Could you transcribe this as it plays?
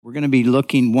We're going to be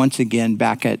looking once again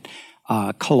back at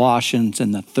Colossians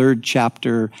in the 3rd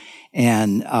chapter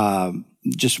and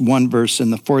just one verse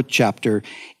in the 4th chapter.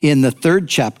 In the 3rd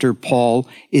chapter, Paul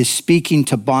is speaking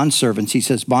to bondservants. He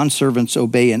says, bondservants,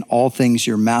 obey in all things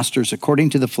your masters according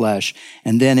to the flesh.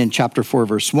 And then in chapter 4,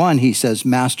 verse 1, he says,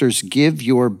 masters, give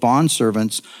your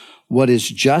bondservants what is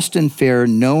just and fair,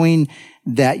 knowing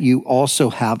that you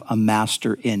also have a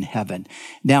master in heaven.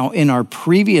 Now, in our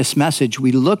previous message,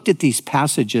 we looked at these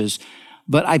passages,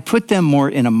 but I put them more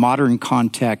in a modern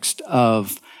context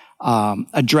of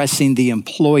addressing the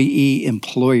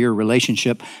employee-employer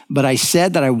relationship. But I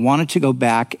said that I wanted to go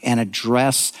back and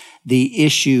address the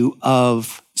issue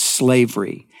of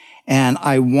slavery. And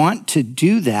I want to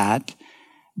do that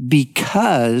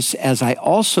because, as I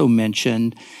also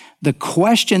mentioned, the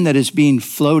question that is being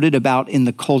floated about in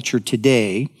the culture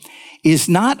today is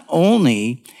not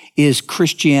only, is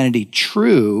Christianity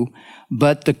true,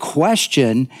 but the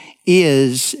question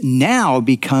is now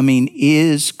becoming,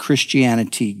 is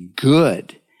Christianity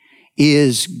good?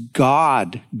 Is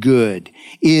God good?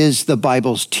 Is the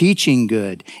Bible's teaching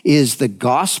good? Is the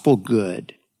gospel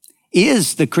good?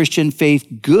 Is the Christian faith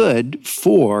good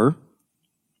for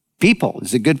people?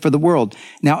 Is it good for the world?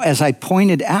 Now, as I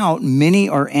pointed out, many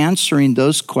are answering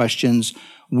those questions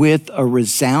with a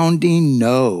resounding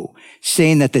no,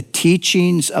 saying that the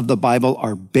teachings of the Bible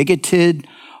are bigoted,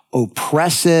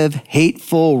 oppressive,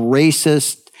 hateful,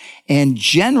 racist, and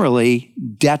generally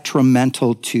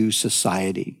detrimental to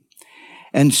society.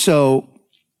 And so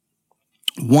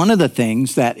one of the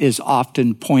things that is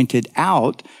often pointed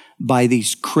out by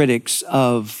these critics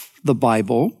of the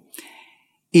Bible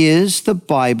is the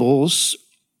Bible's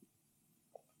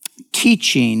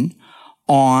teaching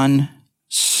on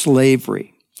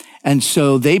slavery. And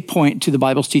so they point to the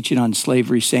Bible's teaching on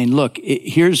slavery, saying, look,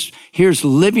 here's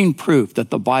living proof that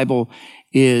the Bible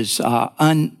is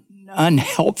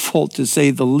unhelpful, to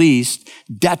say the least,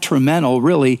 detrimental,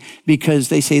 really, because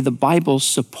they say the Bible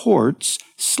supports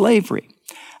slavery.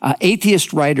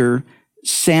 Atheist writer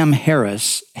Sam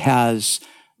Harris has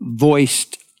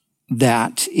voiced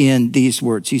that in these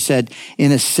words. He said,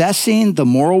 in assessing the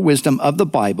moral wisdom of the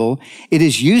Bible, it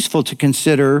is useful to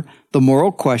consider the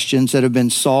moral questions that have been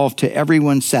solved to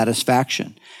everyone's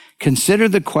satisfaction. Consider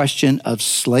the question of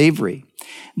slavery.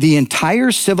 The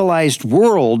entire civilized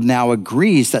world now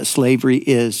agrees that slavery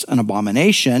is an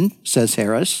abomination, says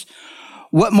Harris.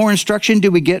 What more instruction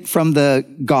do we get from the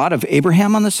God of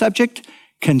Abraham on the subject?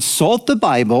 Consult the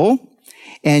Bible,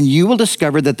 and you will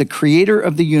discover that the creator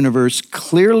of the universe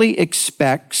clearly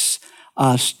expects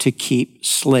us to keep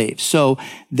slaves. So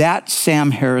that's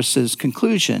Sam Harris's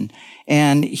conclusion.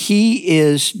 And he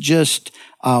is just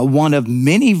one of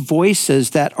many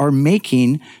voices that are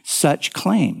making such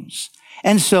claims.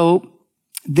 And so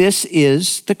this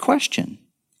is the question.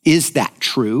 Is that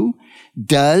true?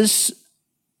 Does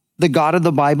the God of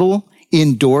the Bible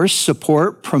endorse,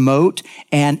 support, promote,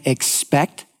 and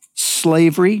expect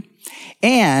slavery?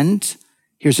 And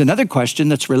here's another question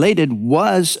that's related.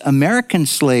 Was American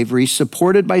slavery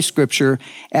supported by Scripture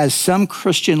as some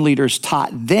Christian leaders taught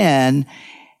then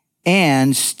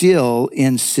and still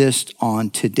insist on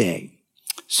today?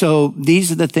 So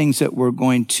these are the things that we're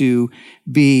going to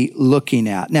be looking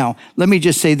at. Now, let me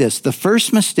just say this. The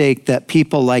first mistake that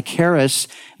people like Harris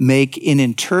make in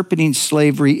interpreting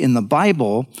slavery in the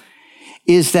Bible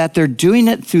is that they're doing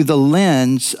it through the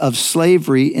lens of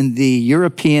slavery in the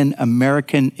European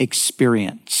American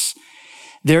experience.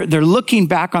 They're looking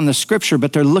back on the Scripture,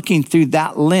 but they're looking through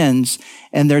that lens,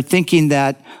 and they're thinking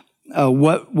that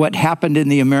what happened in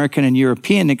the American and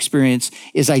European experience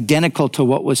is identical to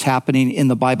what was happening in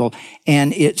the Bible,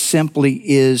 and it simply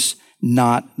is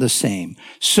not the same.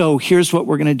 So here's what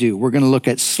we're going to do. We're going to look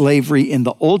at slavery in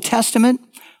the Old Testament.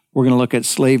 We're going to look at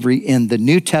slavery in the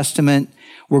New Testament.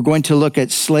 We're going to look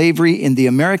at slavery in the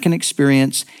American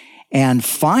experience. And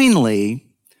finally,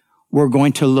 we're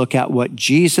going to look at what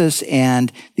Jesus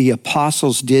and the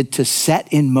apostles did to set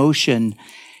in motion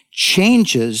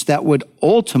changes that would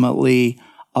ultimately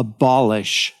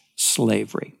abolish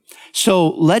slavery. So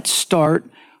let's start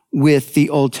with the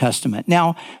Old Testament.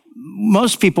 Now,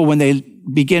 most people, when they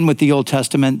begin with the Old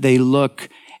Testament, they look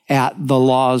at the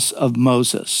laws of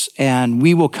Moses. And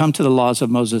we will come to the laws of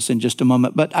Moses in just a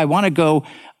moment. But I want to go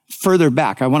further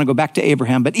back. I want to go back to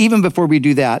Abraham. But even before we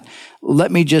do that,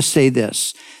 let me just say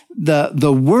this.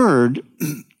 The word,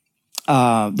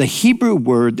 the Hebrew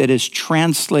word that is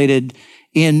translated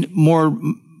in more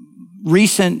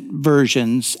recent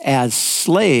versions as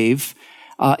slave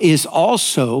is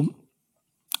also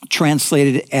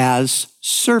translated as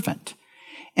servant.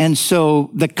 And so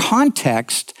the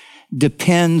context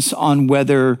depends on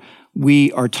whether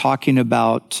we are talking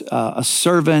about a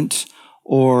servant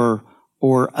or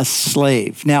a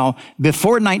slave. Now,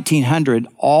 before 1900,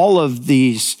 all of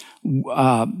these,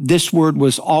 this word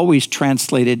was always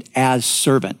translated as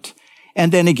servant.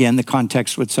 And then again, the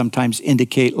context would sometimes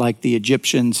indicate, like the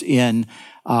Egyptians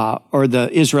or the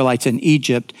Israelites in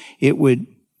Egypt,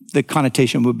 the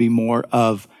connotation would be more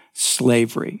of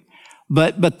slavery.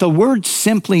 But the word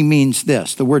simply means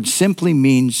this. The word simply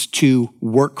means to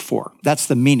work for. That's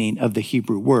the meaning of the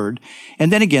Hebrew word.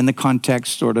 And then again, the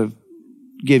context sort of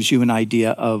gives you an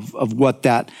idea of what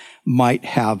that might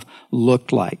have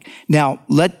looked like. Now,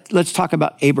 let's talk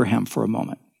about Abraham for a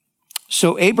moment.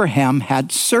 So Abraham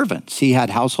had servants. He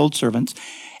had household servants.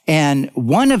 And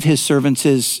one of his servants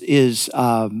is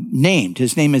named.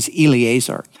 His name is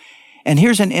Eliezer. And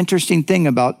here's an interesting thing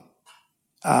about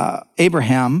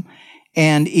Abraham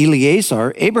and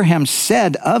Eliezer. Abraham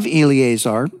said of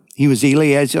Eliezer, he was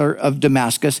Eliezer of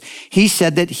Damascus, he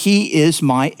said that he is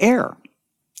my heir.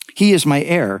 He is my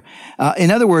heir.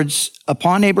 In other words,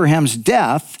 upon Abraham's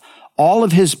death, all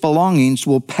of his belongings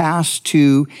will pass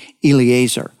to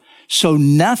Eliezer. So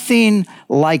nothing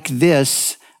like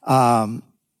this in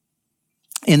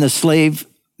the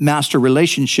slave-master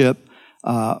relationship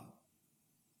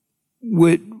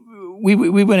we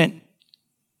wouldn't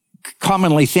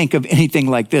commonly think of anything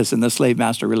like this in the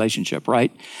slave-master relationship,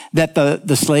 right? That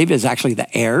the slave is actually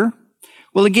the heir.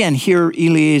 Well, again, here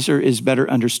Eliezer is better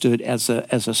understood as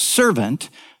a servant,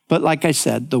 but like I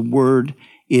said, the word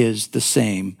is the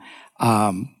same.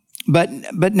 But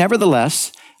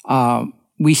nevertheless,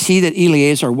 we see that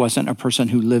Eliezer wasn't a person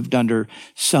who lived under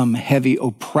some heavy,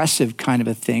 oppressive kind of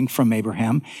a thing from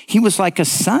Abraham. He was like a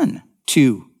son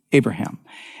to Abraham.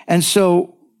 And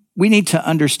so we need to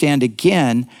understand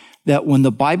again that when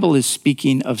the Bible is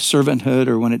speaking of servanthood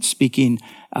or when it's speaking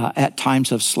at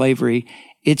times of slavery,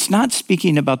 it's not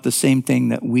speaking about the same thing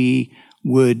that we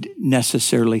would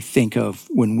necessarily think of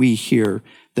when we hear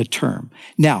the term.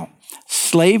 Now,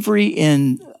 slavery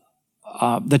in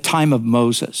the time of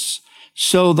Moses.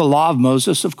 So the law of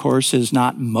Moses, of course, is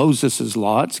not Moses'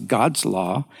 law, it's God's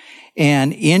law.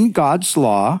 And in God's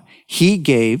law, he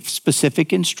gave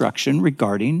specific instruction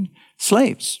regarding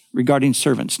slaves, regarding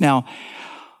servants. Now,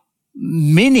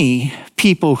 many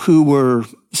people who were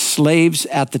slaves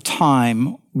at the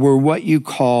time were what you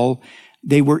call,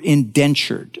 they were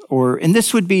indentured, and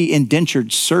this would be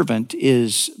indentured servant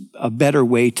is a better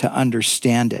way to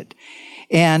understand it.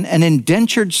 And an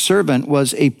indentured servant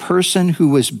was a person who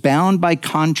was bound by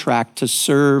contract to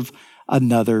serve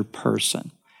another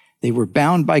person. They were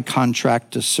bound by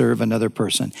contract to serve another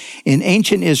person. In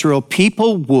ancient Israel,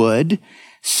 people would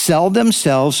sell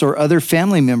themselves or other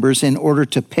family members in order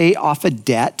to pay off a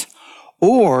debt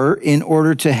or in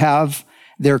order to have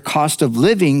their cost of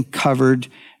living covered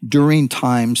during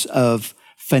times of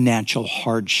financial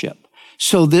hardship.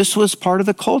 So this was part of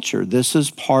the culture. This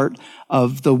is part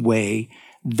of the way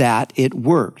that it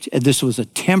worked. This was a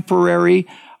temporary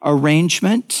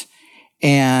arrangement,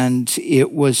 and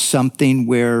it was something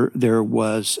where there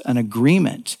was an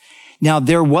agreement. Now,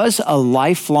 there was a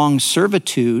lifelong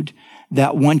servitude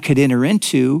that one could enter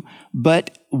into,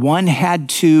 but one had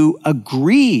to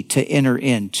agree to enter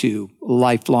into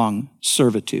lifelong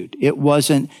servitude. It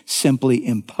wasn't simply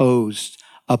imposed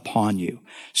upon you.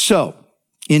 So,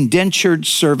 indentured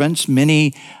servants,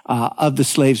 many of the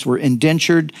slaves were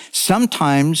indentured.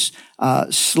 Sometimes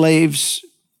slaves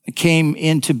came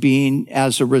into being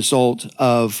as a result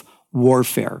of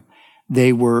warfare.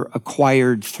 They were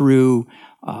acquired through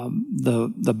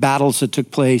the battles that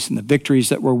took place and the victories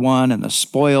that were won and the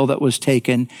spoil that was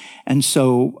taken. And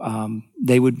so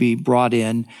they would be brought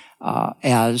in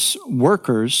as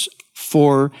workers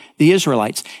for the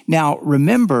Israelites. Now,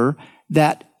 remember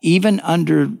that even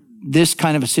under this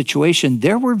kind of a situation,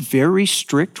 there were very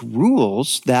strict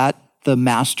rules that the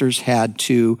masters had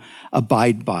to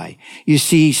abide by. You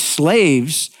see,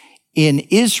 slaves in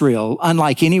Israel,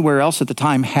 unlike anywhere else at the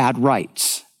time, had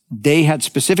rights. They had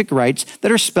specific rights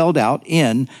that are spelled out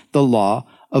in the law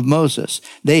of Moses.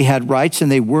 They had rights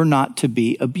and they were not to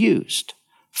be abused.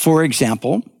 For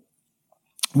example,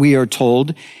 we are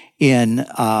told in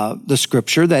the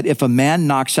scripture that if a man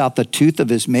knocks out the tooth of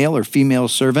his male or female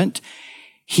servant,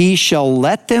 he shall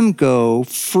let them go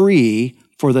free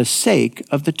for the sake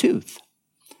of the tooth.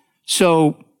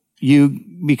 So you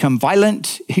become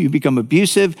violent, you become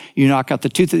abusive, you knock out the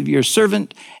tooth of your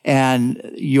servant,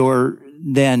 and you're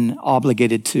then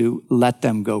obligated to let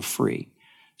them go free.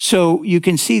 So you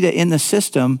can see that in the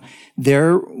system,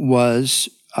 there was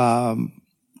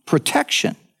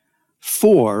protection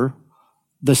for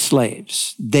the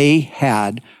slaves. They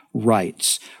had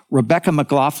rights. Rebecca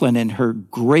McLaughlin, in her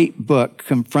great book,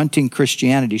 Confronting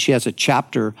Christianity, she has a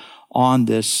chapter on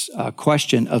this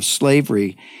question of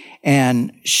slavery.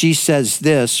 And she says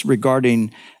this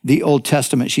regarding the Old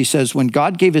Testament. She says, when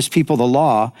God gave his people the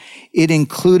law, it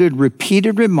included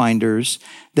repeated reminders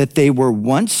that they were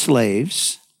once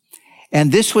slaves,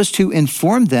 and this was to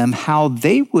inform them how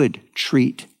they would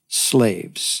treat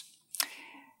slaves.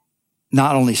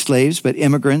 Not only slaves, but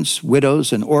immigrants,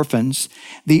 widows, and orphans.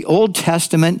 The Old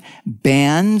Testament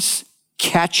bans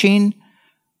catching,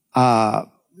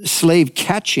 slave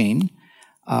catching,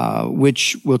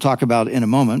 which we'll talk about in a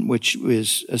moment, which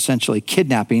is essentially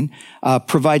kidnapping,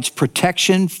 provides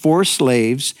protection for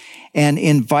slaves and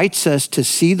invites us to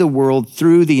see the world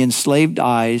through the enslaved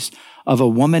eyes of a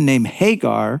woman named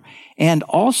Hagar and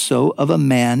also of a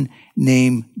man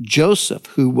named Joseph,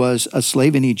 who was a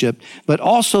slave in Egypt, but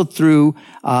also through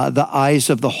the eyes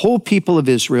of the whole people of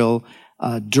Israel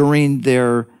during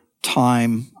their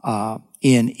time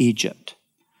in Egypt.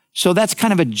 So that's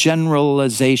kind of a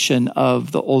generalization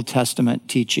of the Old Testament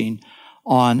teaching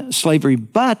on slavery,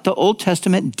 but the Old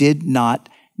Testament did not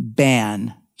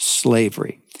ban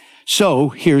slavery. So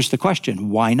here's the question,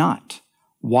 why not?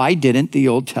 Why didn't the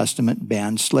Old Testament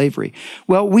ban slavery?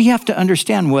 Well, we have to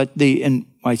understand what and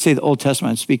when I say the Old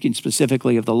Testament, I'm speaking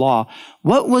specifically of the law.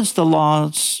 What was the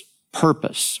law's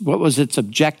purpose? What was its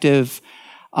objective?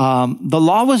 The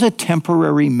law was a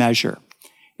temporary measure.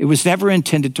 It was never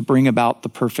intended to bring about the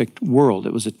perfect world.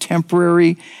 It was a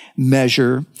temporary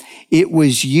measure. It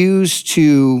was used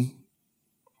to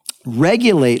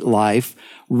regulate life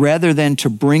rather than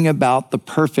to bring about the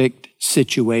perfect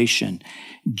situation.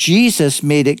 Jesus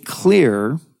made it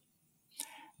clear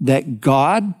that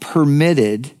God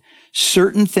permitted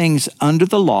certain things under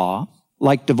the law,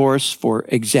 like divorce, for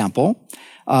example,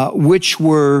 which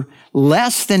were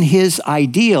less than his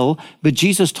ideal, but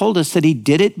Jesus told us that he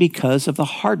did it because of the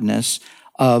hardness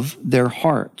of their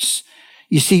hearts.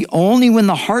 You see, only when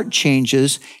the heart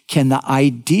changes can the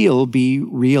ideal be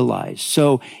realized.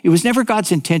 So it was never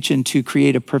God's intention to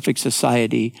create a perfect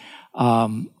society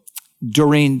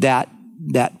during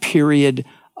that period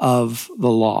of the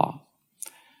law.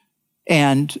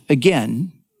 And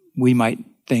again, we might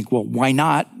think, well, why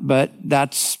not? But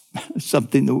that's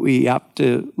something that we have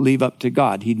to leave up to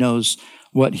God. He knows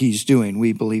what he's doing.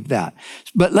 We believe that.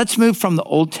 But let's move from the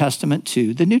Old Testament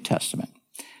to the New Testament.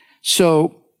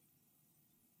 So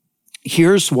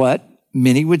here's what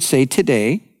many would say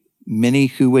today, many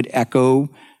who would echo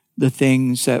the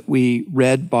things that we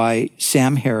read by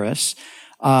Sam Harris.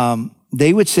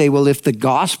 They would say, well, if the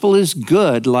gospel is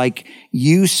good, like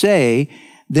you say,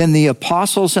 then the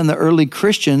apostles and the early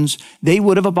Christians, they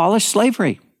would have abolished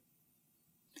slavery.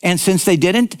 And since they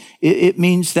didn't, it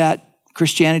means that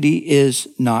Christianity is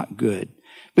not good.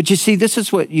 But you see, this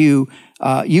is what you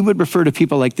would refer to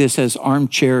people like this as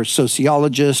armchair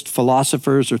sociologists,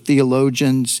 philosophers, or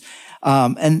theologians.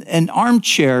 And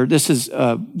armchair, this is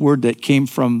a word that came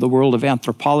from the world of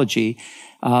anthropology.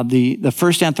 The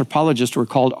first anthropologists were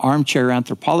called armchair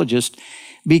anthropologists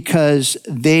because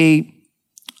they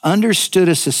understood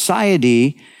a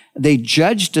society, they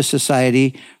judged a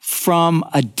society from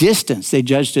a distance. They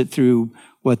judged it through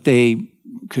what they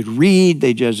could read.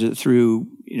 They judged it through,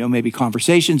 maybe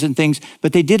conversations and things,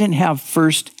 but they didn't have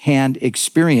firsthand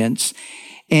experience.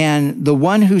 And the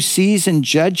one who sees and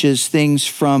judges things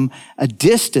from a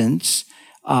distance,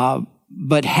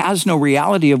 but has no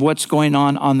reality of what's going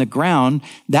on the ground,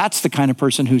 that's the kind of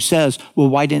person who says, well,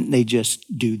 why didn't they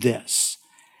just do this?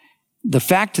 The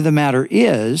fact of the matter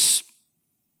is,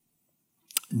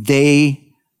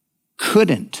 they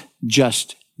couldn't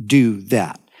just do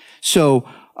that. So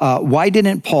why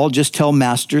didn't Paul just tell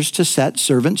masters to set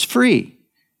servants free?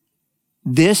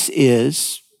 This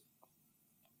is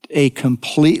a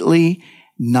completely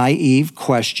naive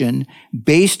question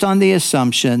based on the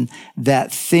assumption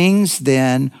that things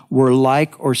then were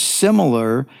like or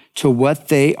similar to what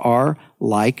they are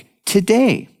like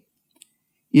today.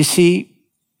 You see,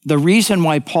 the reason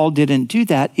why Paul didn't do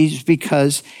that is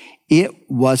because it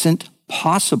wasn't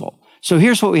possible. So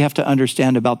here's what we have to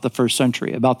understand about the first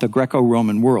century, about the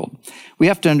Greco-Roman world. We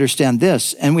have to understand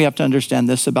this, and we have to understand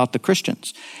this about the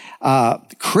Christians.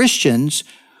 Christians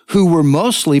who were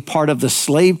mostly part of the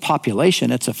slave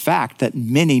population. It's a fact that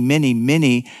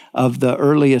many of the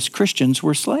earliest Christians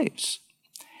were slaves.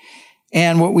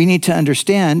 And what we need to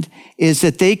understand is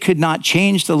that they could not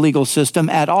change the legal system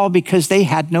at all because they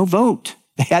had no vote.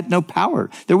 They had no power.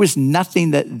 There was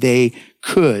nothing that they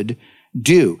could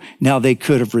do. Now, they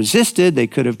could have resisted. They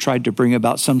could have tried to bring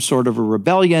about some sort of a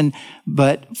rebellion.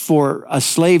 But for a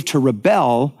slave to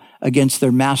rebel against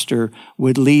their master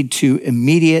would lead to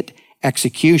immediate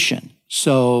execution.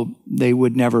 So they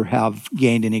would never have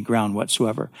gained any ground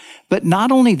whatsoever. But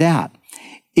not only that,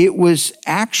 it was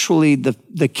actually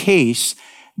the case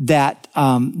that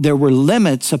there were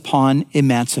limits upon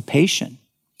emancipation.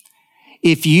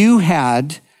 If you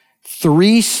had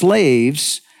 3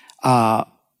 slaves, and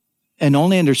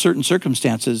only under certain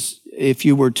circumstances, if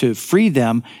you were to free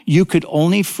them, you could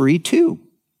only free 2.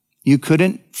 You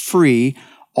couldn't free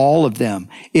all of them.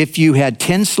 If you had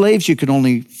 10 slaves, you could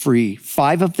only free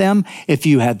 5 of them. If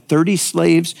you had 30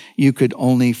 slaves, you could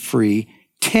only free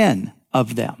 10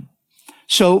 of them.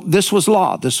 So this was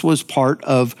law. This was part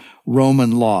of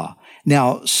Roman law.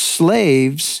 Now,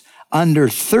 slaves under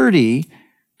 30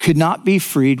 could not be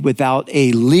freed without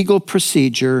a legal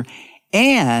procedure,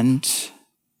 and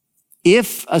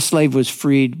if a slave was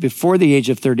freed before the age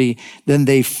of 30, then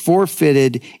they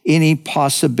forfeited any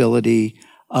possibility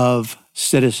of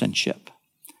citizenship.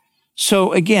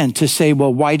 So again, to say,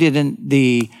 well, why didn't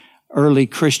the early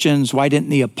Christians, why didn't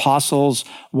the apostles,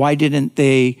 why didn't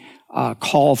they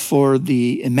call for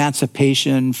the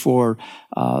emancipation, for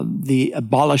the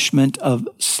abolishment of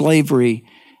slavery?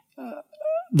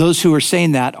 Those who are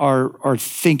saying that are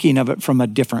thinking of it from a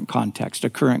different context, a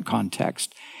current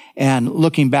context, and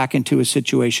looking back into a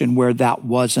situation where that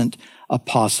wasn't a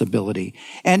possibility.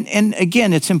 And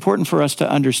again, it's important for us to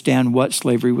understand what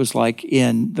slavery was like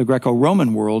in the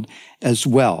Greco-Roman world as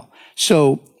well.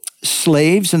 So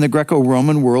slaves in the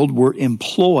Greco-Roman world were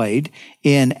employed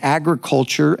in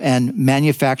agriculture and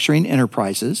manufacturing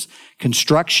enterprises,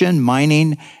 construction,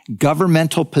 mining,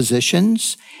 governmental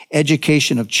positions,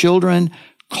 education of children,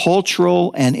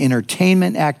 cultural and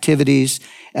entertainment activities,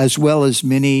 as well as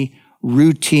many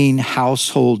routine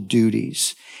household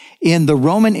duties. In the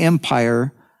Roman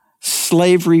Empire,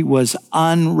 slavery was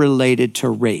unrelated to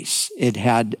race. It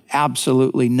had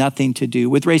absolutely nothing to do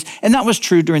with race. And that was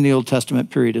true during the Old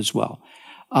Testament period as well.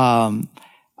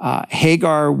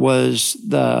 Hagar was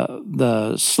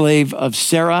the slave of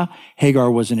Sarah. Hagar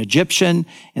was an Egyptian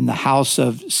in the house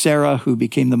of Sarah, who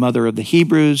became the mother of the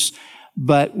Hebrews.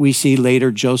 But we see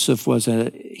later Joseph was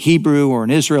a Hebrew or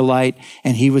an Israelite,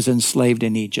 and he was enslaved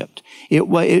in Egypt. It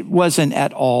wasn't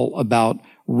at all about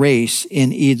race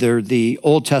in either the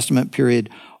Old Testament period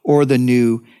or the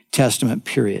New Testament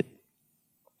period.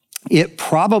 It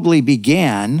probably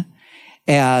began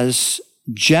as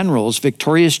generals,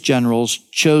 victorious generals,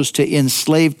 chose to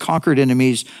enslave conquered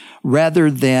enemies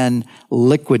rather than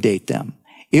liquidate them.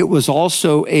 It was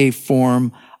also a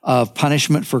form of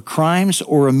punishment for crimes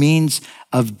or a means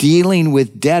of dealing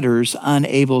with debtors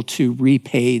unable to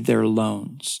repay their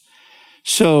loans.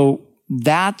 So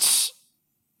that's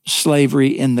slavery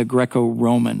in the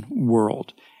Greco-Roman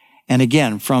world. And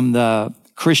again, from the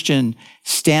Christian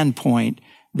standpoint,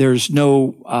 there's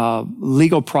no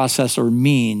legal process or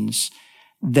means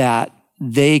that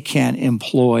they can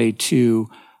employ to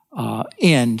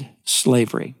end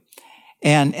slavery.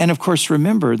 And of course,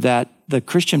 remember that the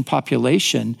Christian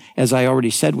population, as I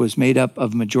already said, was made up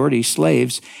of majority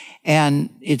slaves. And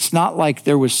it's not like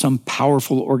there was some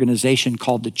powerful organization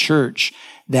called the church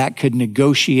that could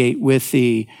negotiate with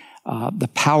the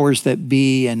powers that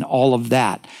be and all of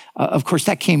that. Of course,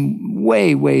 that came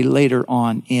way, way later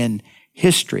on in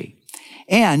history.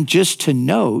 And just to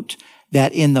note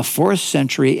that in the 4th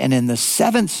century and in the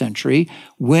 7th century,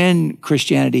 when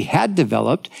Christianity had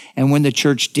developed and when the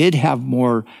church did have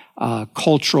more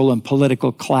cultural and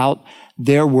political clout,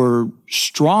 there were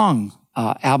strong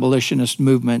abolitionist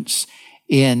movements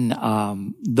in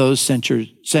those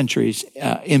centuries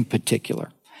in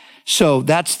particular. So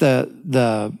that's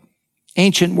the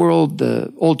ancient world,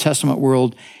 the Old Testament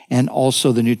world, and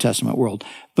also the New Testament world.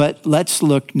 But let's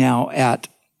look now at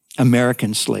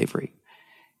American slavery.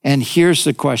 And here's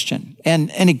the question.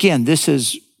 And again, this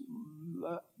is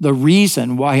the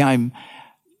reason why I'm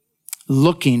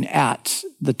looking at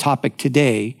the topic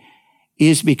today,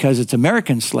 is because it's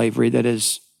American slavery that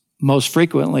is most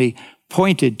frequently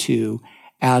pointed to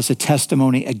as a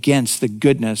testimony against the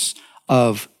goodness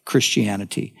of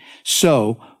Christianity.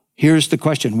 So here's the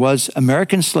question. Was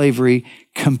American slavery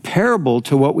comparable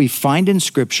to what we find in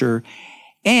Scripture,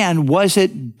 and was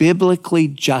it biblically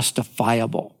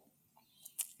justifiable?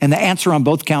 And the answer on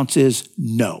both counts is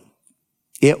no.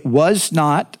 It was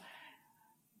not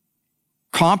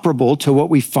comparable to what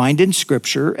we find in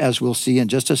Scripture, as we'll see in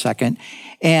just a second,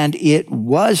 and it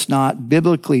was not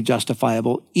biblically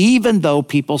justifiable, even though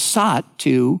people sought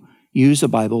to use the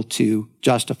Bible to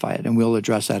justify it, and we'll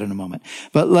address that in a moment.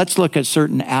 But let's look at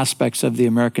certain aspects of the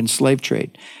American slave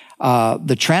trade.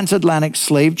 The transatlantic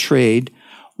slave trade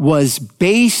was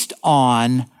based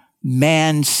on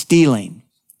man stealing,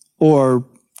 or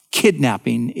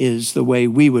kidnapping is the way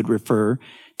we would refer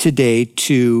today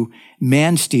to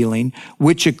man stealing,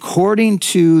 which according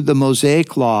to the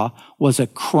Mosaic law was a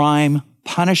crime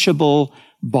punishable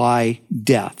by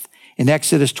death. In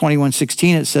Exodus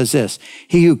 21:16, it says this,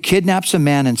 "He who kidnaps a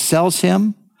man and sells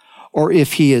him, or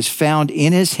if he is found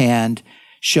in his hand,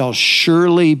 shall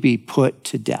surely be put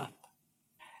to death."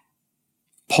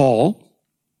 Paul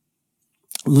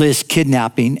lists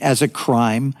kidnapping as a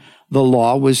crime the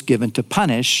law was given to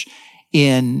punish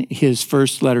in his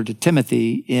first letter to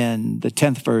Timothy in the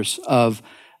 10th verse of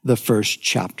the first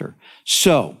chapter.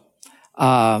 So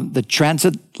the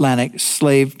transatlantic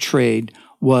slave trade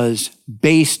was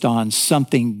based on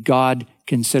something God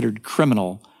considered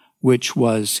criminal, which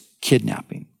was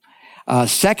kidnapping.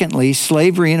 Secondly,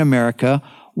 slavery in America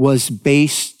was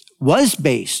based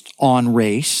on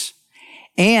race,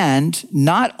 and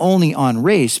not only on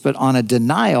race, but on a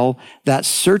denial that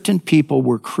certain people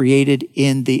were created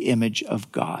in the image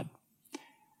of God.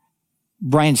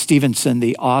 Brian Stevenson,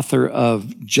 the author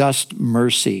of Just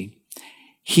Mercy,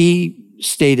 he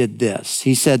stated this.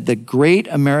 He said, "The great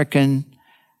American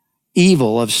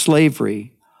evil of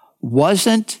slavery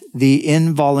wasn't the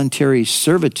involuntary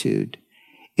servitude.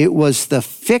 It was the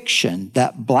fiction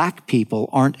that black people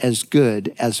aren't as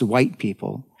good as white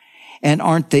people and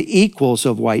aren't the equals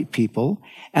of white people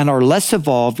and are less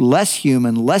evolved, less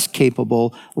human, less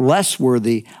capable, less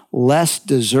worthy, less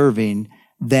deserving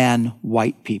than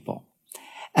white people."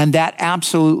 And that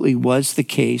absolutely was the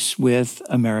case with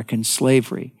American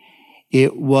slavery.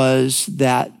 It was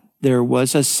that there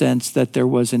was a sense that there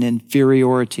was an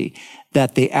inferiority,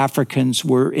 that the Africans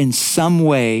were in some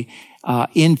way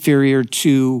inferior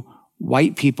to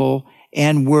white people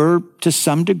and were to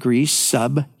some degree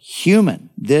subhuman.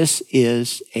 This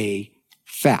is a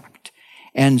fact.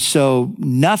 And so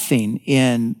nothing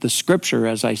in the scripture,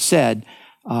 as I said,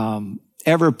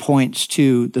 ever points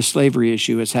to the slavery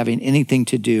issue as having anything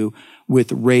to do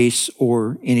with race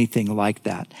or anything like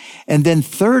that. And then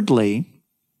thirdly,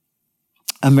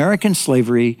 American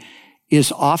slavery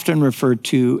is often referred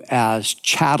to as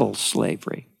chattel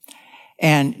slavery.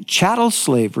 And chattel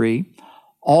slavery,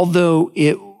 although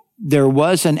there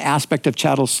was an aspect of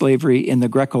chattel slavery in the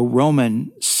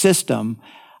Greco-Roman system,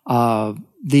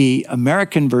 the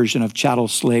American version of chattel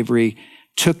slavery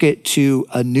took it to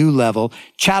a new level.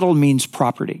 Chattel means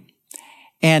property.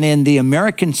 And in the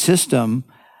American system,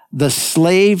 the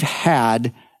slave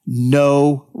had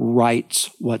no rights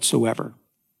whatsoever.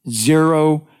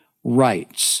 Zero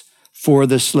rights for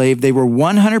the slave. They were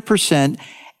 100%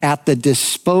 at the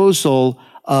disposal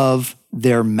of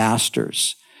their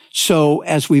masters. So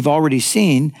as we've already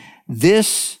seen,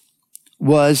 this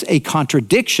was a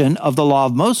contradiction of the law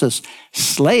of Moses.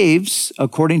 Slaves,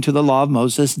 according to the law of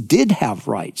Moses, did have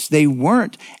rights. They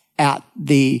weren't at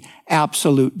the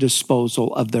absolute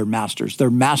disposal of their masters.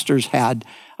 Their masters had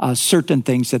certain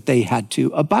things that they had to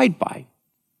abide by.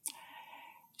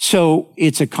 So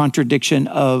it's a contradiction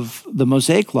of the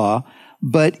Mosaic law,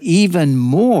 but even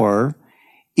more,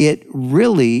 it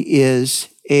really is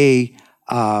a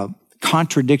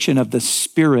contradiction of the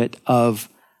spirit of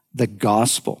the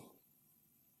gospel.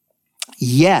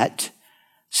 Yet,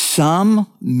 some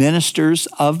ministers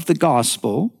of the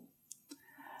gospel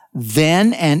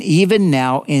then and even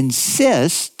now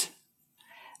insist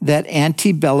that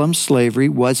antebellum slavery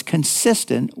was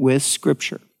consistent with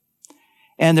Scripture.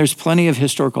 And there's plenty of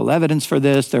historical evidence for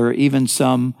this. There are even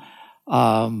some,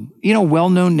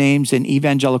 well-known names in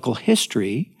evangelical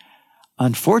history,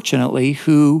 unfortunately,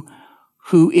 who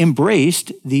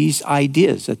embraced these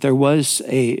ideas that there was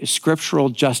a scriptural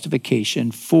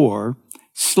justification for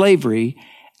slavery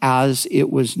as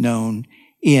it was known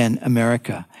in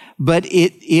America. But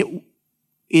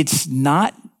it's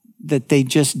not that they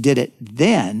just did it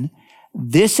then.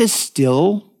 This is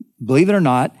still, believe it or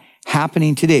not,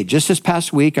 happening today. Just this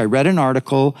past week, I read an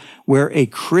article where a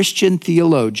Christian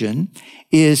theologian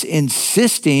is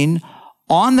insisting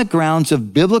on the grounds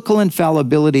of biblical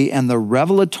infallibility and the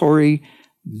revelatory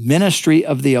ministry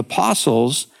of the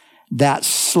apostles that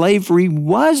slavery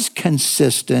was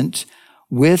consistent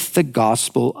with the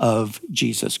gospel of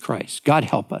Jesus Christ. God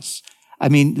help us. I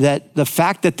mean, that the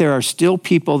fact that there are still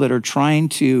people that are trying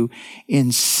to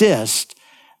insist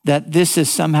that this is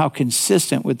somehow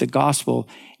consistent with the gospel,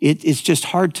 it's just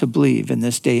hard to believe in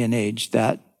this day and age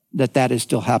that is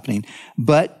still happening.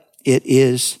 But it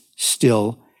is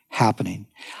still happening.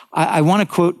 I want to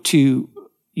quote to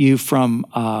you from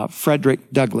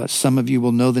Frederick Douglass. Some of you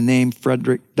will know the name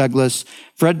Frederick Douglass.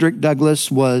 Frederick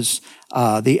Douglass was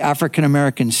the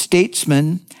African-American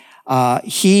statesman.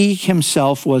 He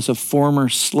himself was a former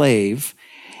slave,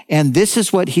 And this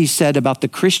is what he said about the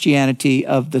Christianity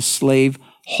of the slave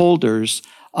holders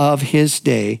of his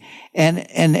day. And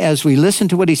as we listen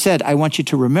to what he said, I want you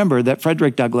to remember that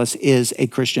Frederick Douglass is a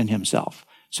Christian himself.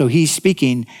 So he's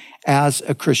speaking as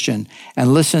a Christian.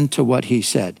 And listen to what he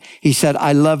said. He said,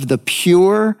 I love the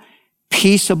pure,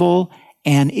 peaceable,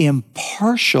 and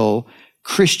impartial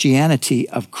Christianity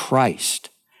of Christ.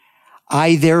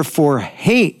 I therefore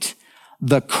hate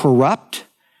the corrupt,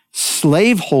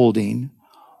 slave-holding,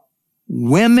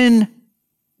 women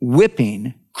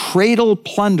whipping, cradle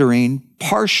plundering,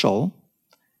 partial,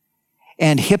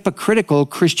 and hypocritical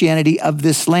Christianity of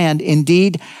this land.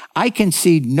 Indeed, I can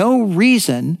see no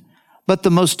reason but the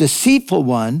most deceitful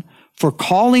one for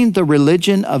calling the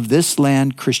religion of this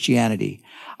land Christianity.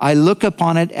 I look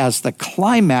upon it as the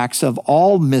climax of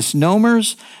all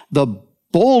misnomers, the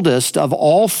boldest of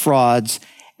all frauds,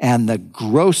 and the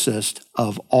grossest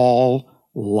of all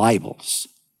libels.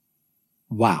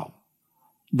 Wow.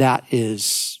 That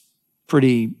is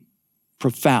pretty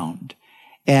profound.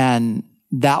 And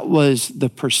that was the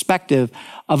perspective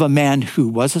of a man who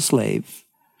was a slave,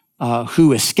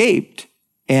 who escaped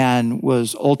and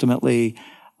was ultimately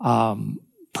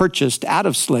purchased out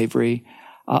of slavery,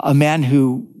 a man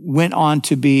who went on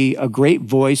to be a great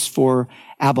voice for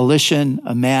abolition,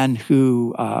 a man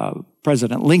who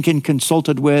President Lincoln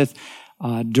consulted with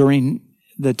during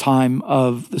the time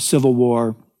of the Civil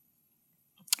War,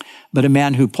 but a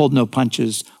man who pulled no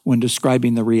punches when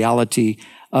describing the reality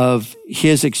of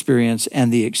his experience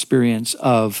and the experience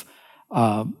of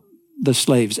the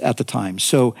slaves at the time.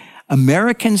 So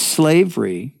American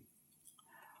slavery,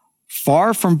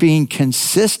 far from being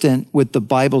consistent with the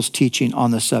Bible's teaching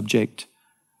on the subject,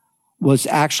 was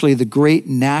actually the great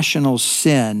national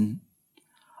sin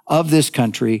of this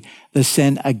country, the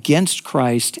sin against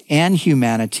Christ and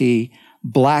humanity,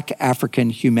 Black African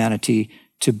humanity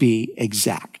to be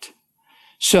exact.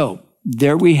 So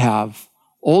there we have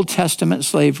Old Testament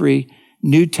slavery,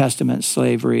 New Testament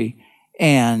slavery,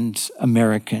 and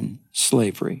American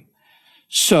slavery.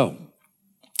 So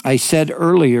I said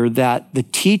earlier that the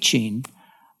teaching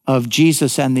of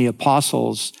Jesus and the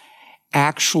apostles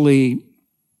actually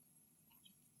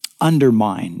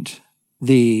undermined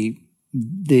the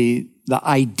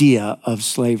idea of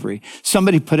slavery.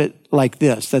 Somebody put it like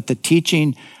this, that the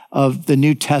teaching of the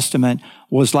New Testament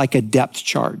was like a depth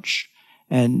charge.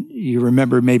 And you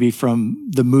remember maybe from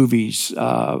the movies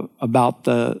about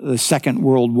the Second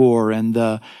World War and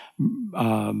the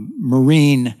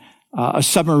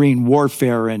submarine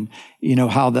warfare, and you know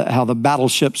how the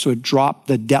battleships would drop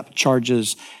the depth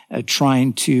charges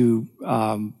trying to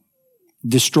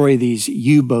destroy these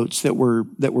U-boats that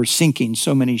were sinking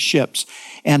so many ships,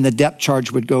 and the depth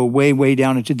charge would go way, way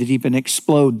down into the deep and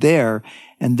explode there,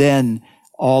 and then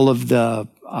all of the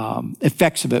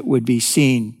effects of it would be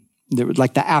seen. There was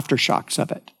like the aftershocks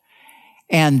of it.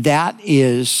 And that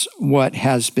is what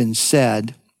has been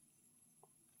said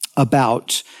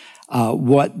about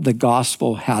what the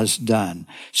gospel has done.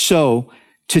 So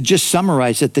to just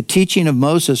summarize it, the teaching of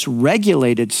Moses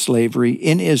regulated slavery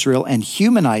in Israel and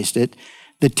humanized it.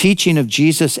 The teaching of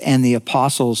Jesus and the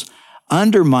apostles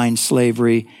undermined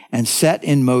slavery and set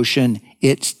in motion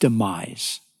its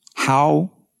demise.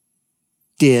 How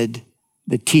did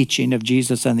the teaching of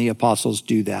Jesus and the apostles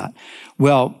do that?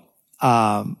 Well,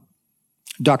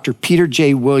 Dr. Peter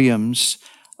J. Williams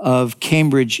of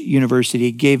Cambridge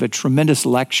University gave a tremendous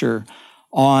lecture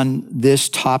on this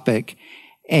topic.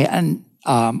 And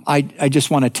I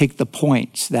just want to take the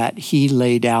points that he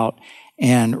laid out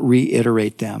and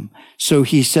reiterate them. So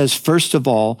he says, first of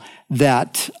all,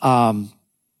 that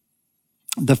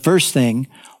the first thing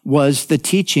was the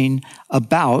teaching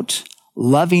about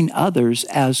loving others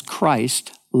as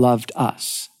Christ loved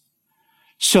us.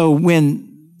 So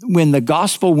when the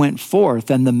gospel went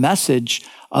forth and the message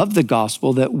of the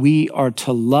gospel that we are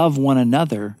to love one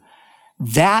another,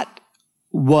 that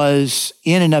was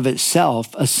in and of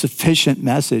itself a sufficient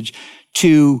message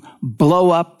to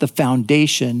blow up the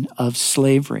foundation of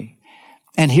slavery.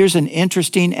 And here's an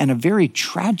interesting and a very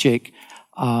tragic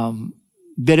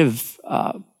bit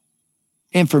of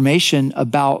information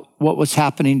about what was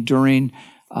happening during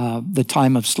the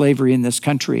time of slavery in this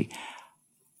country.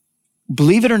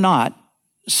 Believe it or not,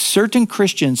 certain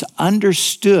Christians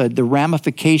understood the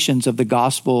ramifications of the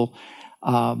gospel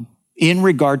in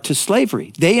regard to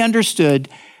slavery. They understood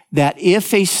that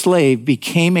if a slave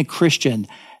became a Christian,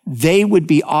 they would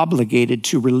be obligated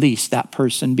to release that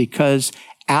person, because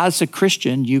as a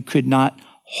Christian, you could not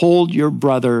hold your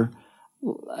brother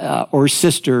or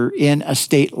sister in a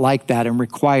state like that and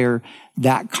require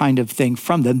that kind of thing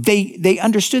from them. They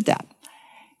understood that.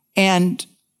 And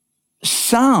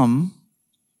some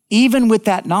even with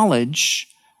that knowledge,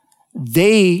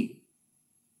 they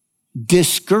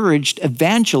discouraged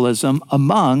evangelism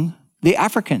among the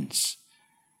Africans.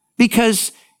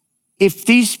 Because if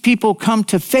these people come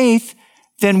to faith,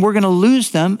 then we're going to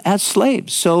lose them as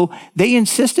slaves. So they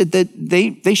insisted that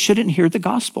they shouldn't hear the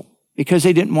gospel because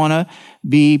they didn't want to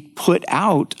be put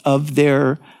out of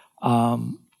their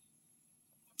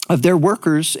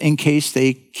workers in case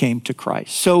they came to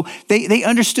Christ. So they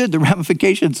understood the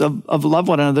ramifications of love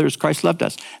one another as Christ loved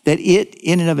us, that it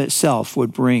in and of itself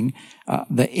would bring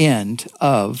the end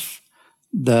of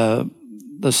the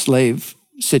slave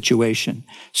situation.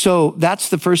 So that's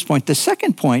the first point. The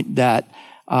second point that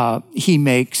he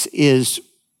makes is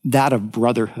that of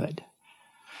brotherhood.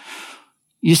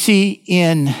 You see,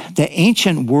 in the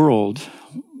ancient world,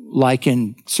 like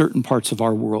in certain parts of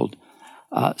our world,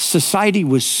 society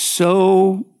was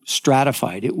so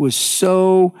stratified, it was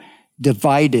so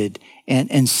divided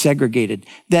and segregated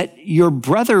that your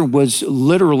brother was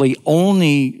literally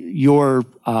only your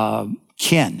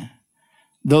kin.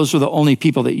 Those were the only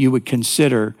people that you would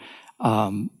consider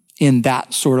in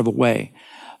that sort of a way.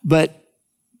 But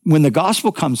when the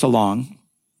gospel comes along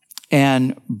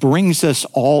and brings us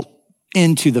all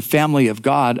into the family of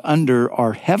God under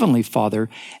our Heavenly Father,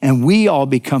 and we all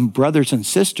become brothers and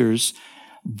sisters,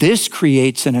 this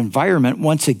creates an environment,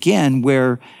 once again,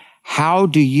 where how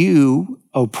do you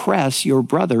oppress your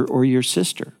brother or your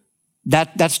sister?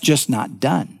 That's just not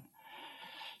done.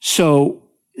 So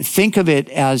think of it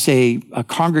as a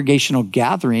congregational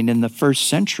gathering in the first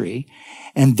century,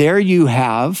 and there you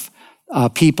have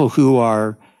people who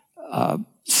are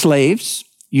slaves,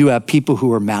 you have people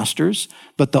who are masters,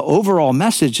 but the overall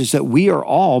message is that we are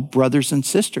all brothers and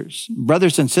sisters.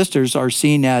 Brothers and sisters are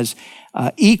seen as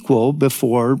equal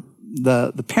before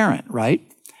the parent, right?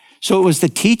 So it was the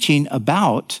teaching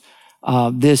about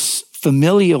this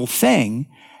familial thing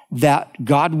that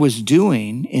God was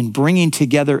doing in bringing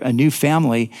together a new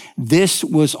family. This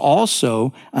was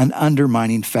also an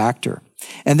undermining factor.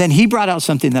 And then he brought out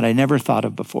something that I never thought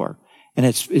of before, and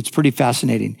it's pretty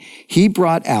fascinating. He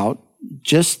brought out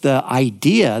just the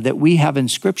idea that we have in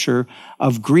Scripture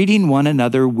of greeting one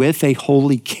another with a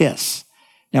holy kiss.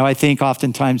 Now, I think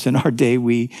oftentimes in our day,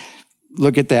 we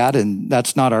look at that and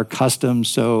that's not our custom.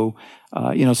 So,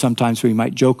 sometimes we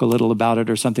might joke a little about it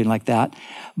or something like that.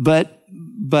 But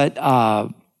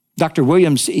Dr.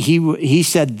 Williams, he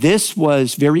said this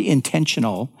was very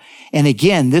intentional. And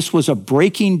again, this was a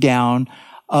breaking down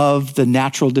of the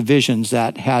natural divisions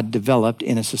that had developed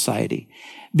in a society.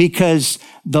 Because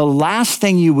the last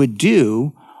thing you would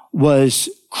do was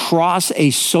cross a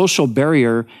social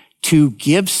barrier to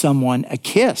give someone a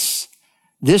kiss.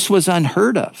 This was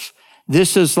unheard of.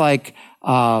 This is like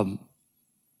in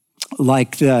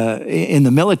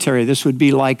the military, this would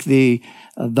be like the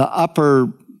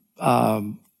upper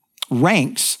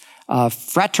ranks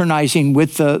fraternizing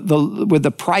with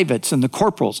the privates and the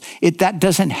corporals. That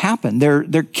doesn't happen.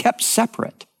 They're kept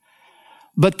separate.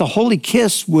 But the holy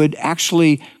kiss would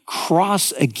actually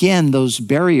cross again those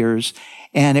barriers,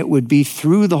 and it would be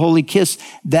through the holy kiss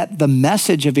that the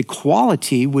message of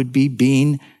equality would be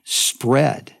being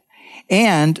spread.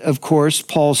 And of course,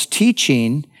 Paul's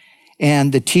teaching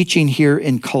and the teaching here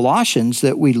in Colossians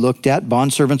that we looked at,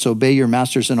 bondservants, obey your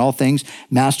masters in all things.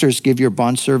 Masters, give your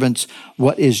bondservants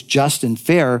what is just and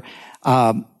fair.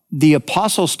 The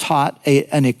apostles taught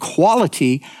an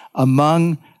equality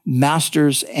among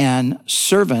masters and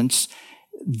servants.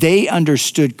 They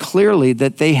understood clearly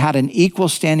that they had an equal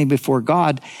standing before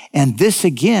God, and this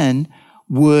again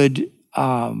would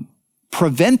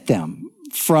prevent them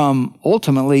from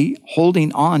ultimately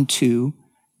holding on to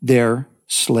their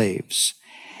slaves.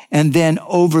 And then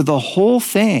over the whole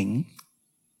thing,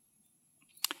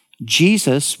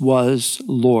 Jesus was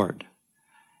Lord.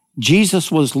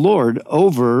 Jesus was Lord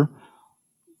over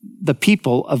the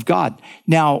people of God.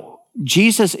 Now,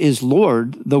 Jesus is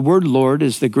Lord. The word Lord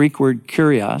is the Greek word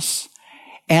kurios,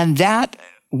 and that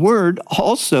word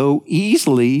also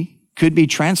easily could be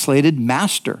translated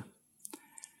master.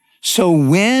 So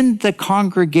when the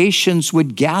congregations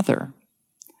would gather,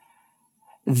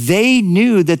 they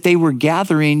knew that they were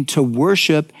gathering to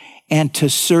worship and to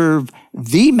serve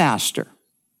the master.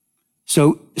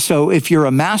 So if you're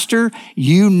a master,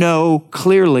 you know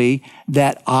clearly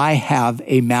that I have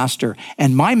a master.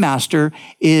 And my master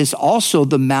is also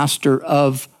the master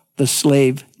of the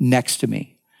slave next to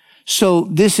me. So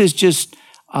this is just,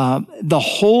 the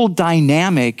whole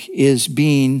dynamic is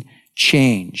being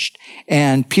changed.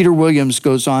 And Peter Williams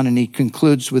goes on and he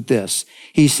concludes with this.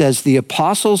 He says, the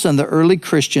apostles and the early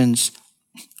Christians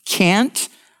can't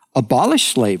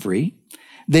abolish slavery.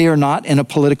 They are not in a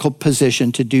political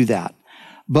position to do that.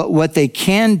 but what they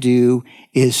can do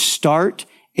is start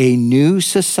a new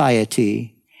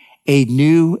society, a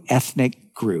new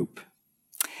ethnic group.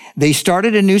 They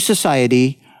started a new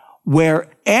society where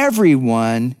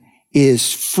everyone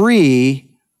is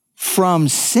free from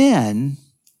sin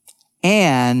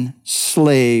and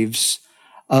slaves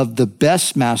of the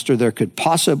best master there could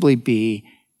possibly be,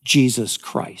 Jesus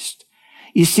Christ.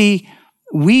 You see,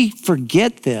 we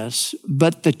forget this,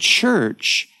 but the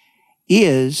church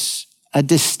is a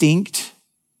distinct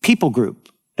people group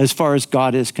as far as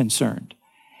God is concerned.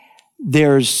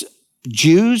 There's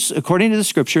Jews, according to the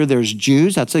scripture, there's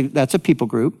Jews, that's a people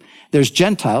group. There's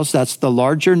Gentiles, that's the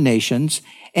larger nations.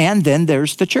 And then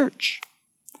there's the church.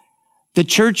 The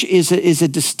church is a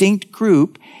distinct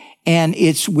group, and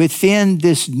it's within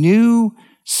this new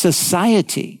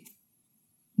society,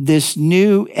 this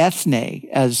new ethne,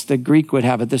 as the Greek would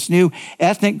have it, this new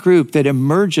ethnic group that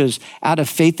emerges out of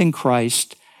faith in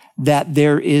Christ, that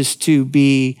there is to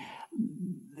be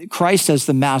Christ as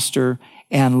the master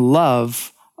and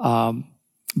love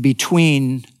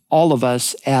between all of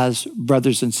us as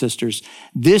brothers and sisters.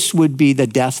 This would be the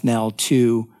death knell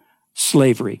to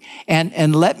slavery.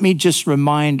 And let me just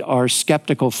remind our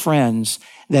skeptical friends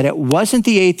that it wasn't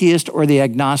the atheists or the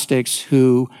agnostics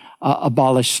who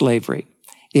abolished slavery.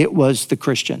 It was the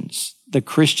Christians. The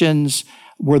Christians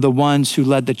were the ones who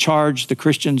led the charge. The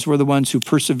Christians were the ones who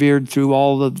persevered through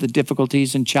all of the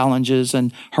difficulties and challenges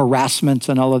and harassments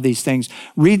and all of these things.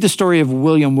 Read the story of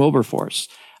William Wilberforce.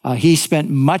 He spent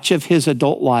much of his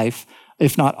adult life,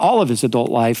 if not all of his adult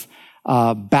life,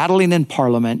 battling in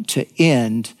Parliament to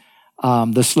end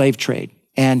the slave trade.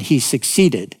 And he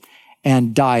succeeded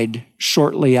and died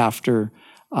shortly after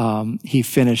he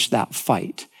finished that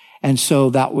fight. And so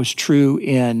that was true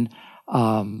in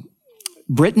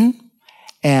Britain,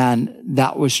 and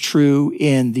that was true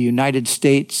in the United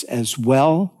States as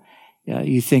well.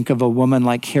 You think of a woman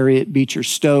like Harriet Beecher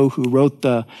Stowe, who wrote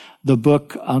the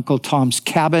book Uncle Tom's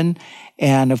Cabin.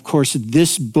 And of course,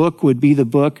 this book would be the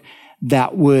book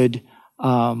that would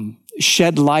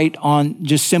shed light on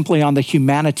just simply on the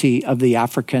humanity of the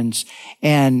Africans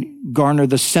and garner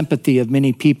the sympathy of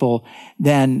many people,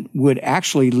 then would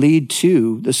actually lead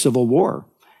to the Civil War.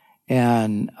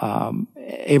 And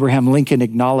Abraham Lincoln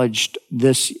acknowledged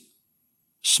this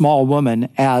small woman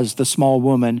as the small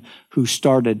woman who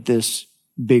started this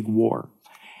big war.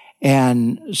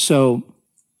 And so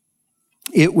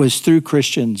it was through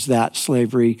Christians that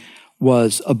slavery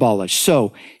was abolished.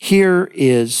 So here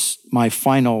is my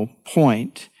final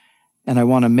point, and I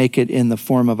want to make it in the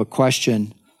form of a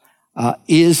question.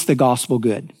 Is the gospel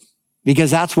good?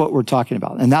 Because that's what we're talking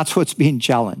about, and that's what's being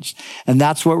challenged. And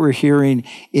that's what we're hearing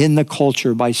in the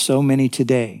culture by so many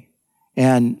today.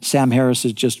 And Sam Harris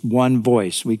is just one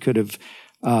voice. We could have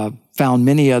found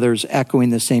many others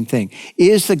echoing the same thing.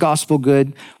 Is the gospel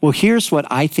good? Well, here's what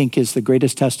I think is the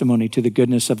greatest testimony to the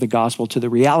goodness of the gospel, to the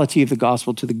reality of the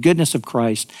gospel, to the goodness of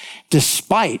Christ,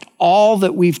 despite all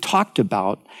that we've talked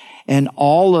about and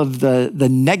all of the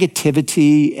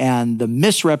negativity and the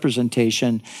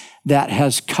misrepresentation that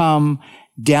has come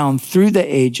down through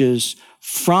the ages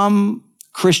from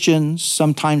Christians,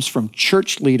 sometimes from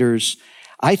church leaders.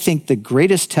 I think the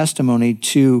greatest testimony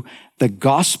to the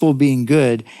gospel being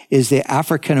good is the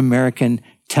African-American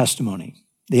testimony.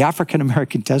 The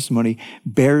African-American testimony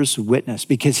bears witness,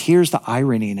 because here's the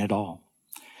irony in it all.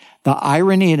 The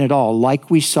irony in it all, like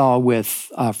we saw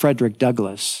with Frederick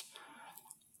Douglass,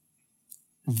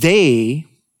 they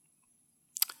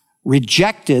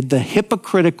rejected the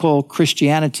hypocritical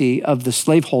Christianity of the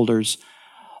slaveholders,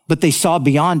 but they saw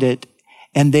beyond it,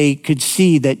 and they could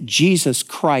see that Jesus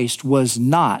Christ was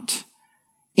not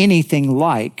anything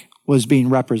like was being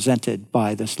represented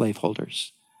by the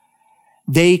slaveholders.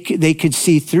 They could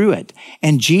see through it.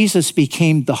 And Jesus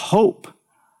became the hope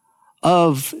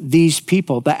of these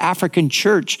people. The African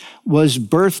church was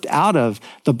birthed out of,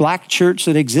 the black church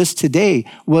that exists today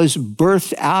was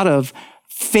birthed out of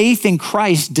faith in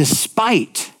Christ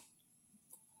despite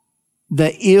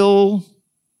the ill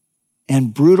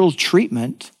and brutal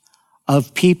treatment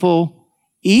of people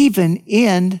even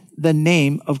in the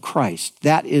name of Christ.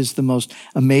 That is the most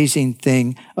amazing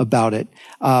thing about it.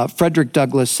 Frederick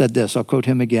Douglass said this, I'll quote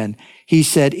him again. He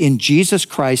said, "In Jesus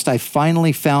Christ, I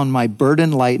finally found my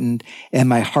burden lightened and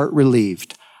my heart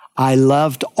relieved. I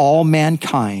loved all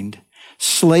mankind,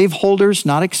 slaveholders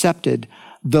not excepted.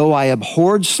 Though I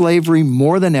abhorred slavery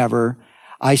more than ever,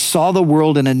 I saw the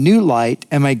world in a new light,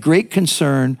 and my great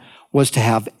concern was to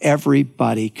have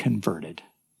everybody converted."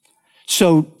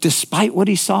 So despite what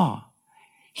he saw,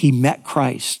 he met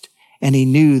Christ, and he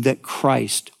knew that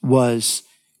Christ was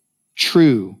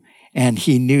true and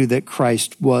he knew that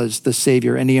Christ was the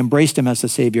Savior, and he embraced him as the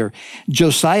Savior.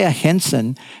 Josiah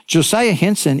Henson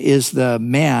is the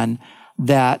man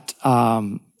that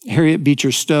Harriet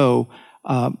Beecher Stowe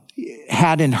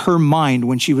had in her mind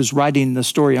when she was writing the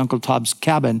story, Uncle Tom's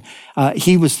Cabin.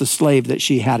 He was the slave that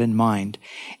she had in mind.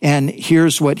 And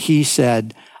here's what he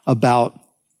said about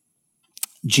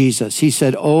Jesus. He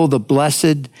said, "Oh, the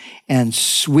blessed and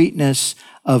sweetness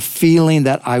of feeling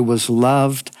that I was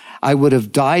loved. I would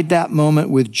have died that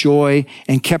moment with joy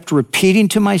and kept repeating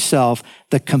to myself,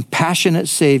 the compassionate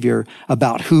Savior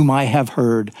about whom I have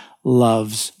heard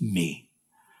loves me."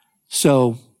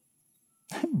 So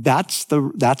that's the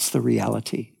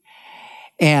reality.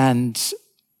 And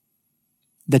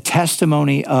the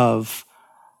testimony of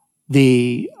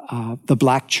the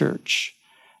black church,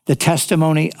 the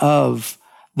testimony of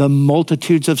the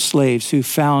multitudes of slaves who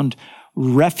found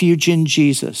refuge in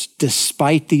Jesus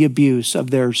despite the abuse of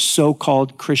their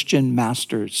so-called Christian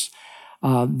masters.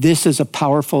 This is a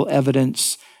powerful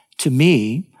evidence to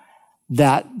me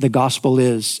that the gospel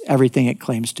is everything it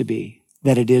claims to be,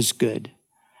 that it is good,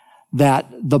 that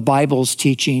the Bible's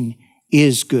teaching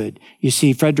is good. You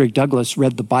see, Frederick Douglass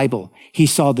read the Bible. He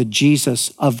saw the Jesus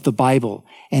of the Bible,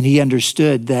 and he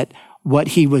understood that what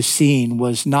he was seeing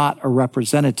was not a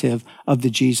representative of the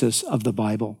Jesus of the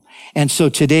Bible. And so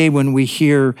today when we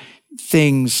hear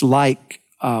things like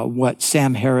what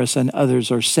Sam Harris and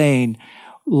others are saying,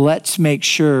 let's make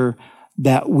sure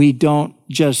that we don't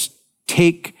just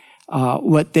take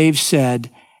what they've said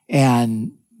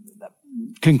and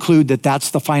conclude that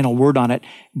that's the final word on it.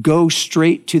 Go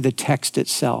straight to the text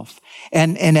itself.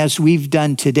 And as we've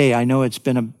done today, I know it's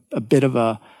been a bit of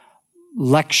a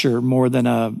lecture more than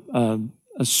a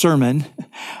sermon,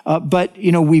 but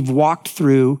we've walked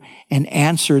through and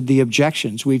answered the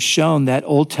objections. We've shown that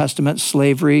Old Testament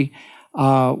slavery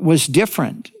was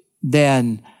different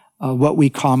than what we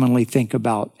commonly think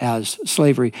about as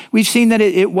slavery. We've seen that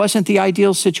it wasn't the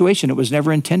ideal situation. It was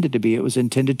never intended to be. It was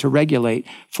intended to regulate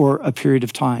for a period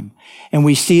of time. And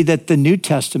we see that the New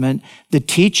Testament, the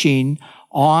teaching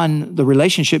on the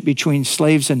relationship between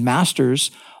slaves and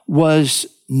masters, was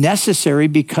necessary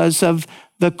because of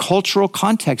the cultural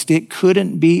context. It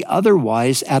couldn't be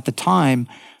otherwise at the time,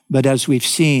 but as we've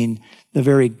seen, the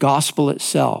very gospel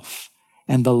itself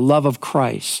and the love of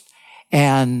Christ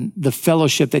and the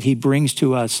fellowship that he brings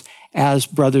to us as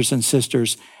brothers and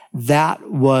sisters, that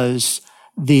was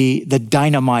the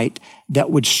dynamite that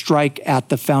would strike at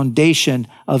the foundation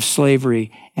of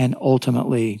slavery and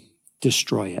ultimately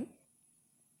destroy it.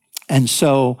 And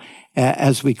so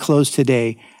as we close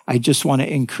today, I just want to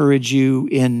encourage you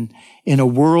in a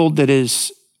world that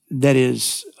is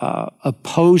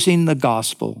opposing the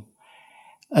gospel,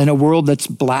 in a world that's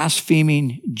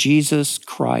blaspheming Jesus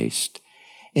Christ,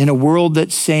 in a world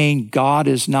that's saying God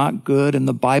is not good and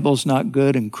the Bible's not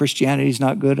good and Christianity's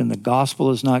not good and the gospel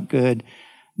is not good,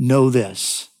 know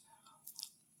this: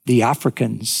 the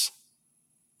Africans,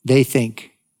 they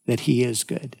think that he is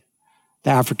good.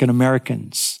 The African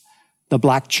Americans, the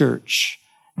black church,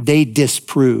 they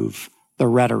disprove the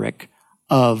rhetoric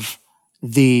of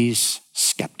these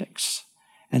skeptics.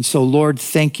 And so, Lord,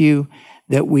 thank you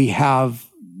that we have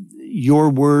your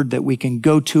word, that we can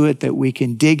go to it, that we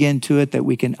can dig into it, that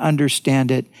we can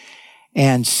understand it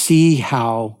and see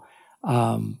how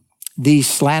these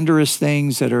slanderous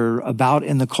things that are about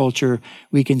in the culture,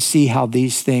 we can see how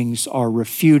these things are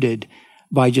refuted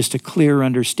by just a clear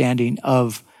understanding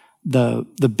of the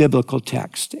biblical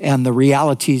text and the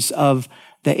realities of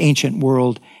the ancient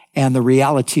world and the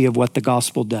reality of what the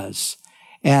gospel does.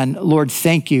 And Lord,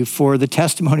 thank you for the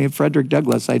testimony of Frederick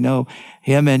Douglass. I know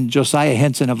him and Josiah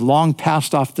Henson have long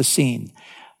passed off the scene,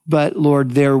 but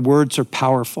Lord, their words are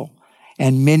powerful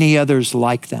and many others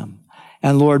like them.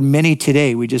 And Lord, many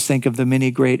today, we just think of the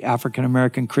many great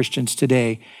African-American Christians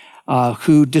today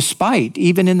who, despite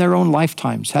even in their own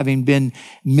lifetimes, having been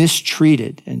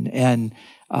mistreated and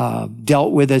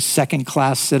dealt with as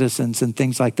second-class citizens and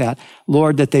things like that,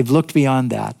 Lord, that they've looked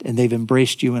beyond that and they've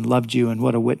embraced you and loved you, and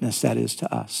what a witness that is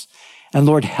to us. And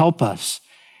Lord, help us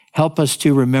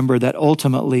to remember that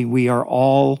ultimately we are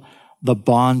all the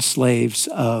bond slaves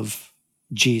of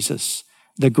Jesus,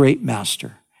 the great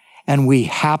master, and we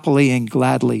happily and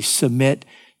gladly submit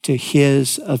to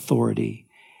his authority.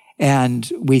 And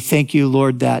we thank you,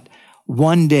 Lord, that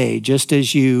one day, just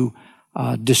as you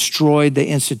destroyed the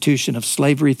institution of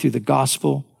slavery through the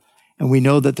gospel. And we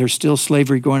know that there's still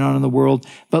slavery going on in the world.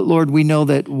 But Lord, we know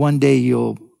that one day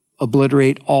you'll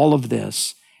obliterate all of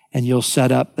this and you'll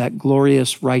set up that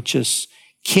glorious, righteous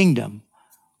kingdom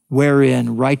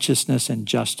wherein righteousness and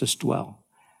justice dwell.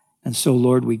 And so,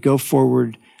 Lord, we go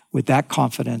forward with that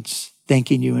confidence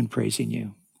thanking you and praising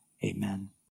you. Amen.